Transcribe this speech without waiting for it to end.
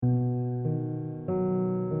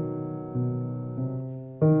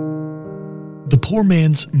Poor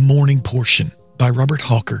Man's Morning Portion by Robert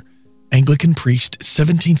Hawker, Anglican priest,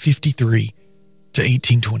 1753 to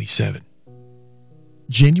 1827.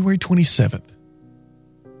 January 27th.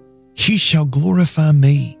 He shall glorify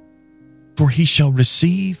me, for he shall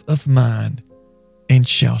receive of mine, and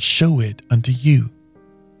shall show it unto you.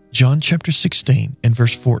 John chapter 16 and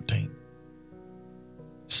verse 14.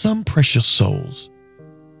 Some precious souls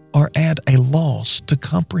are at a loss to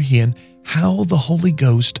comprehend how the Holy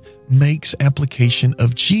Ghost makes application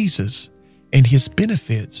of Jesus and his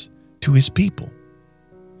benefits to his people.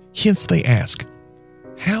 Hence they ask,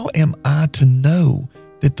 how am I to know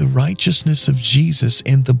that the righteousness of Jesus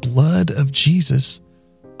and the blood of Jesus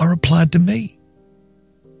are applied to me?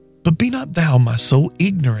 But be not thou, my soul,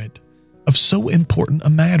 ignorant of so important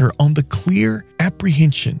a matter, on the clear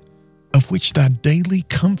apprehension of which thy daily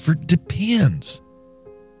comfort depends.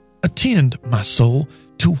 Attend, my soul,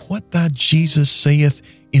 to what thy Jesus saith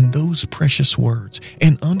in those precious words,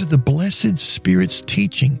 and under the blessed Spirit's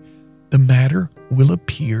teaching, the matter will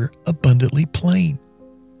appear abundantly plain.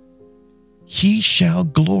 He shall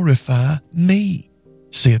glorify me,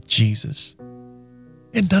 saith Jesus.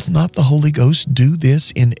 And doth not the Holy Ghost do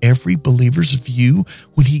this in every believer's view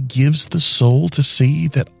when he gives the soul to see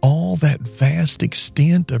that all that vast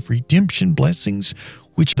extent of redemption blessings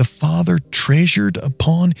which the Father treasured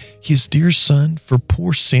upon his dear Son for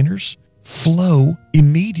poor sinners flow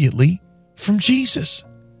immediately from Jesus?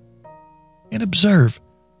 And observe,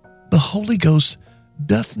 the Holy Ghost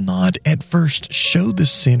doth not at first show the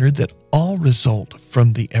sinner that all result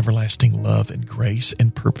from the everlasting love and grace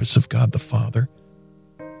and purpose of God the Father,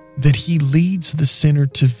 that he leads the sinner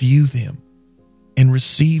to view them and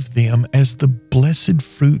receive them as the blessed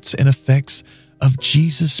fruits and effects of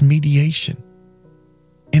Jesus' mediation,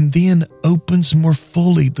 and then opens more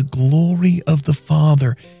fully the glory of the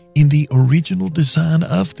Father in the original design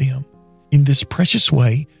of them in this precious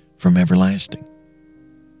way from everlasting.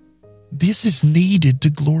 This is needed to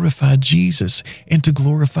glorify Jesus and to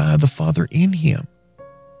glorify the Father in him.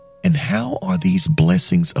 And how are these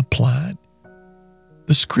blessings applied?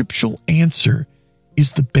 The scriptural answer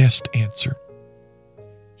is the best answer.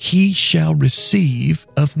 He shall receive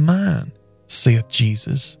of mine, saith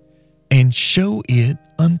Jesus, and show it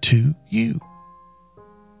unto you.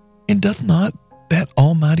 And doth not that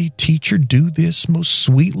almighty teacher do this most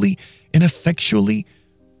sweetly and effectually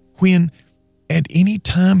when at any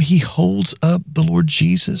time he holds up the Lord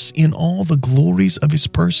Jesus in all the glories of his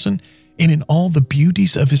person and in all the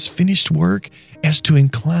beauties of his finished work, as to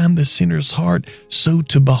incline the sinner's heart, so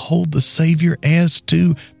to behold the Savior as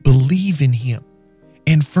to believe in him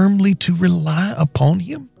and firmly to rely upon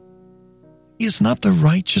him? Is not the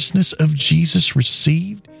righteousness of Jesus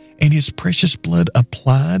received and his precious blood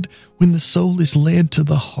applied when the soul is led to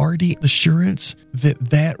the hearty assurance that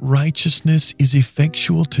that righteousness is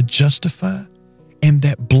effectual to justify and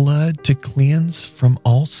that blood to cleanse from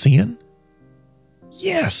all sin?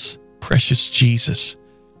 Yes, precious Jesus,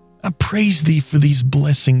 I praise thee for these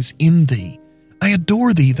blessings in thee. I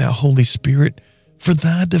adore thee, thou Holy Spirit, for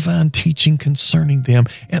thy divine teaching concerning them,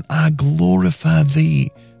 and I glorify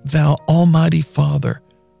thee, thou Almighty Father,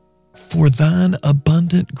 for thine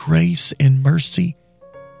abundant grace and mercy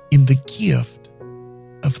in the gift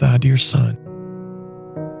of thy dear Son.